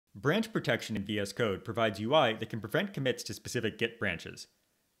Branch protection in VS Code provides UI that can prevent commits to specific Git branches.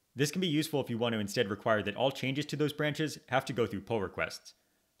 This can be useful if you want to instead require that all changes to those branches have to go through pull requests.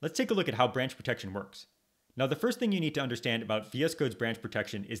 Let's take a look at how branch protection works. Now, the first thing you need to understand about VS Code's branch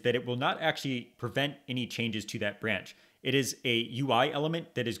protection is that it will not actually prevent any changes to that branch. It is a UI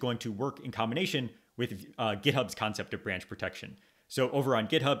element that is going to work in combination with GitHub's concept of branch protection. So over on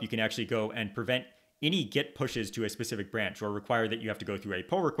GitHub, you can actually go and prevent any Git pushes to a specific branch, or require that you have to go through a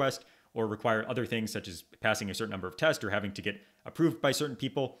pull request, or require other things such as passing a certain number of tests or having to get approved by certain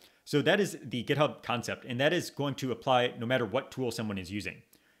people. So that is the GitHub concept, and that is going to apply no matter what tool someone is using.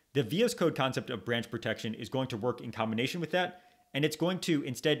 The VS Code concept of branch protection is going to work in combination with that, and it's going to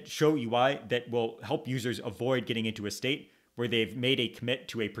instead show UI that will help users avoid getting into a state where they've made a commit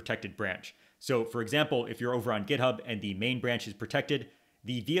to a protected branch. So for example, if you're over on GitHub and the main branch is protected,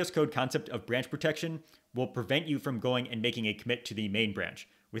 the VS Code concept of branch protection will prevent you from going and making a commit to the main branch.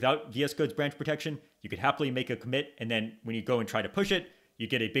 Without VS Code's branch protection, you could happily make a commit, and then when you go and try to push it, you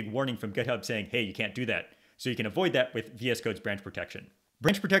get a big warning from GitHub saying, hey, you can't do that. So you can avoid that with VS Code's branch protection.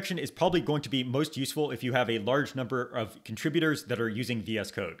 Branch protection is probably going to be most useful if you have a large number of contributors that are using VS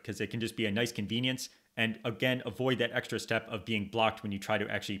Code, because it can just be a nice convenience, and again, avoid that extra step of being blocked when you try to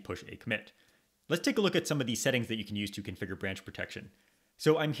actually push a commit. Let's take a look at some of the settings that you can use to configure branch protection.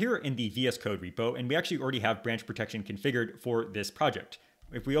 So I'm here in the VS Code repo, and we actually already have branch protection configured for this project.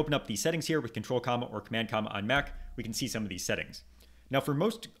 If we open up the settings here with Control comma or Command comma on Mac, we can see some of these settings. Now, for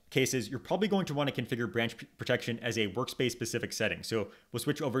most cases, you're probably going to want to configure branch protection as a workspace specific setting. So we'll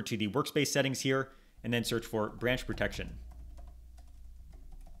switch over to the workspace settings here and then search for branch protection.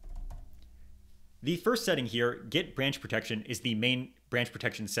 The first setting here, Git branch protection, is the main branch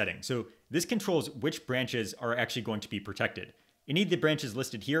protection setting. So this controls which branches are actually going to be protected. Any of the branches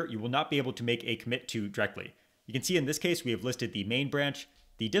listed here, you will not be able to make a commit to directly. You can see in this case, we have listed the main branch,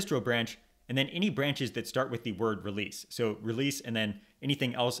 the distro branch, and then any branches that start with the word release. So release and then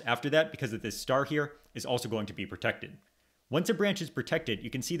anything else after that, because of this star here, is also going to be protected. Once a branch is protected, you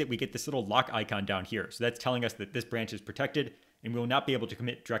can see that we get this little lock icon down here. So that's telling us that this branch is protected and we will not be able to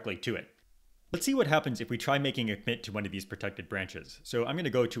commit directly to it. Let's see what happens if we try making a commit to one of these protected branches. So I'm going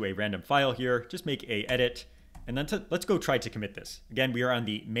to go to a random file here, just make a edit, and then let's go try to commit this. Again, we are on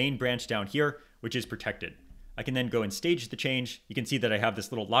the main branch down here, which is protected. I can then go and stage the change. You can see that I have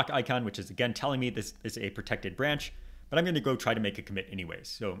this little lock icon, which is again telling me this is a protected branch, but I'm going to go try to make a commit anyways.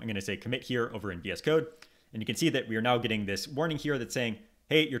 So I'm going to say commit here over in VS Code. And you can see that we are now getting this warning here that's saying,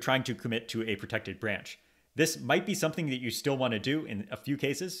 hey, you're trying to commit to a protected branch. This might be something that you still want to do in a few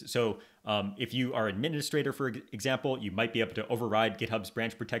cases. So if you are an administrator, for example, you might be able to override GitHub's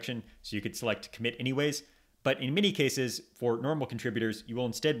branch protection. So you could select commit anyways. But in many cases, for normal contributors, you will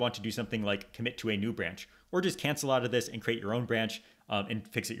instead want to do something like commit to a new branch, or just cancel out of this and create your own branch and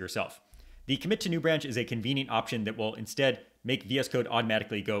fix it yourself. The commit to new branch is a convenient option that will instead make VS Code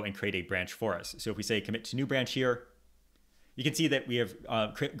automatically go and create a branch for us. So if we say commit to new branch here, you can see that we have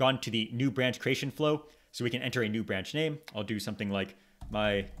gone to the new branch creation flow. So we can enter a new branch name. I'll do something like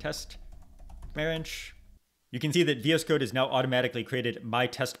my test branch. You can see that VS Code has now automatically created my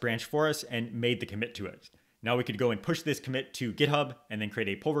test branch for us and made the commit to it. Now we could go and push this commit to GitHub and then create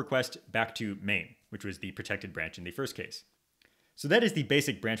a pull request back to main, which was the protected branch in the first case. So that is the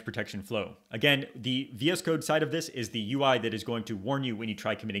basic branch protection flow. Again, the VS Code side of this is the UI that is going to warn you when you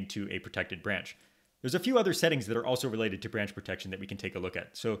try committing to a protected branch. There's a few other settings that are also related to branch protection that we can take a look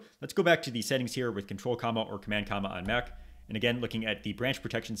at. So let's go back to the settings here with Control comma or Command comma on Mac. And again, looking at the branch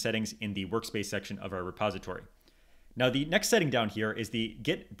protection settings in the workspace section of our repository. Now the next setting down here is the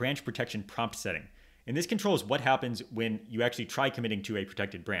git.branchProtectionPrompt setting. And this controls what happens when you actually try committing to a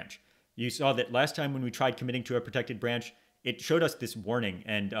protected branch. You saw that last time when we tried committing to a protected branch, it showed us this warning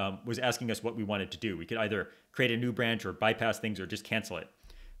and was asking us what we wanted to do. We could either create a new branch or bypass things or just cancel it.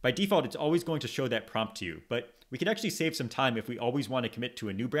 By default, it's always going to show that prompt to you, but we can actually save some time if we always want to commit to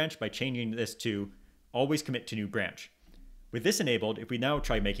a new branch by changing this to always commit to new branch. With this enabled, if we now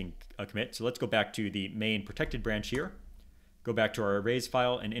try making a commit, so let's go back to the main protected branch here, go back to our arrays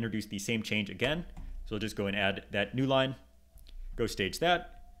file and introduce the same change again. So we'll just go and add that new line, go stage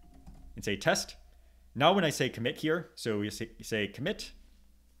that, and say test. Now when I say commit here, so we say commit,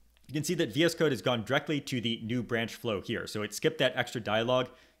 you can see that VS Code has gone directly to the new branch flow here. So it skipped that extra dialog.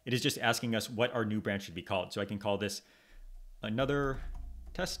 It is just asking us what our new branch should be called. So I can call this another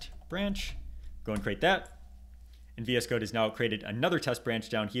test branch, go and create that. And VS Code has now created another test branch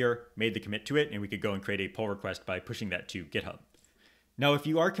down here, made the commit to it, and we could go and create a pull request by pushing that to GitHub. Now, if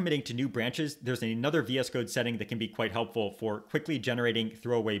you are committing to new branches, there's another VS Code setting that can be quite helpful for quickly generating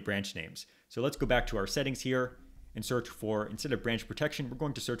throwaway branch names. So let's go back to our settings here and search for, instead of branch protection, we're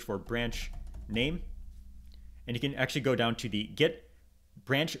going to search for branch name. And you can actually go down to the git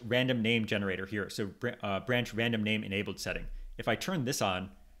branch random name generator here. So branch random name enabled setting. If I turn this on,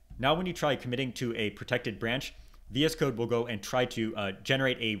 now when you try committing to a protected branch, VS Code will go and try to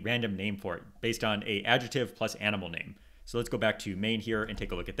generate a random name for it based on a adjective plus animal name. So let's go back to main here and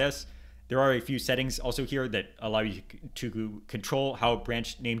take a look at this. There are a few settings also here that allow you to control how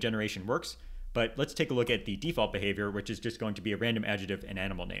branch name generation works. But let's take a look at the default behavior, which is just going to be a random adjective and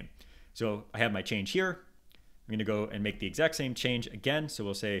animal name. So I have my change here. I'm going to go and make the exact same change again. So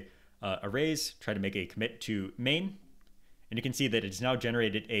we'll say arrays, try to make a commit to main. And you can see that it's now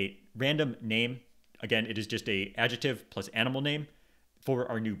generated a random name. Again, it is just a adjective plus animal name for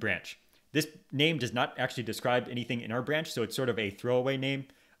our new branch. This name does not actually describe anything in our branch, so it's sort of a throwaway name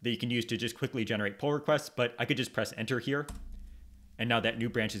that you can use to just quickly generate pull requests, but I could just press enter here. And now that new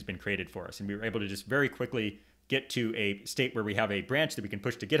branch has been created for us. And we were able to just very quickly get to a state where we have a branch that we can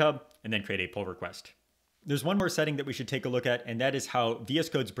push to GitHub and then create a pull request. There's one more setting that we should take a look at, and that is how VS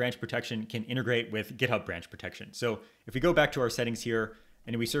Code's branch protection can integrate with GitHub branch protection. So if we go back to our settings here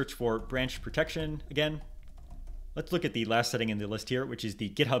and we search for branch protection again, let's look at the last setting in the list here, which is the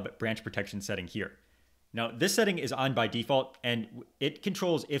GitHub branch protection setting here. Now, this setting is on by default, and it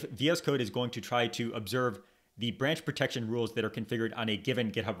controls if VS Code is going to try to observe the branch protection rules that are configured on a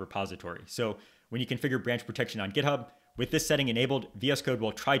given GitHub repository. So when you configure branch protection on GitHub, with this setting enabled, VS Code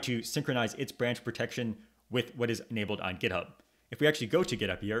will try to synchronize its branch protection with what is enabled on GitHub. If we actually go to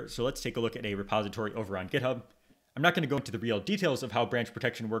GitHub here, so let's take a look at a repository over on GitHub. I'm not going to go into the real details of how branch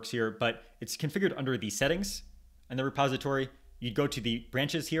protection works here, but it's configured under the settings in the repository. You'd go to the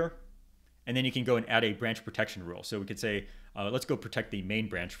branches here, and then you can go and add a branch protection rule. So we could say, let's go protect the main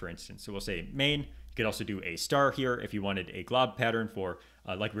branch, for instance. So we'll say main. You could also do a star here if you wanted a glob pattern for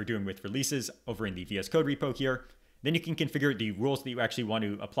like we're doing with releases over in the VS Code repo here. Then you can configure the rules that you actually want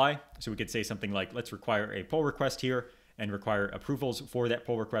to apply. So we could say something like, let's require a pull request here and require approvals for that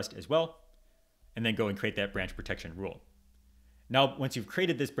pull request as well. And then go and create that branch protection rule. Now, once you've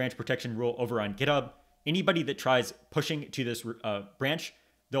created this branch protection rule over on GitHub, anybody that tries pushing to this branch,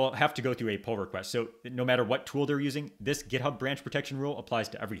 they'll have to go through a pull request. So no matter what tool they're using, this GitHub branch protection rule applies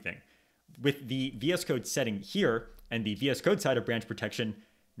to everything. With the VS Code setting here and the VS Code side of branch protection,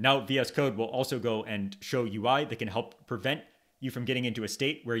 now VS Code will also go and show UI that can help prevent you from getting into a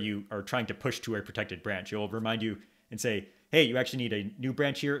state where you are trying to push to a protected branch. It will remind you and say, hey, you actually need a new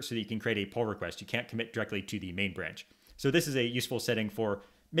branch here so that you can create a pull request. You can't commit directly to the main branch. So this is a useful setting for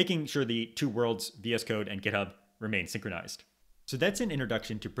making sure the two worlds, VS Code and GitHub, remain synchronized. So that's an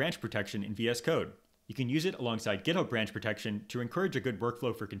introduction to branch protection in VS Code. You can use it alongside GitHub branch protection to encourage a good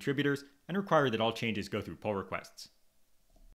workflow for contributors and require that all changes go through pull requests.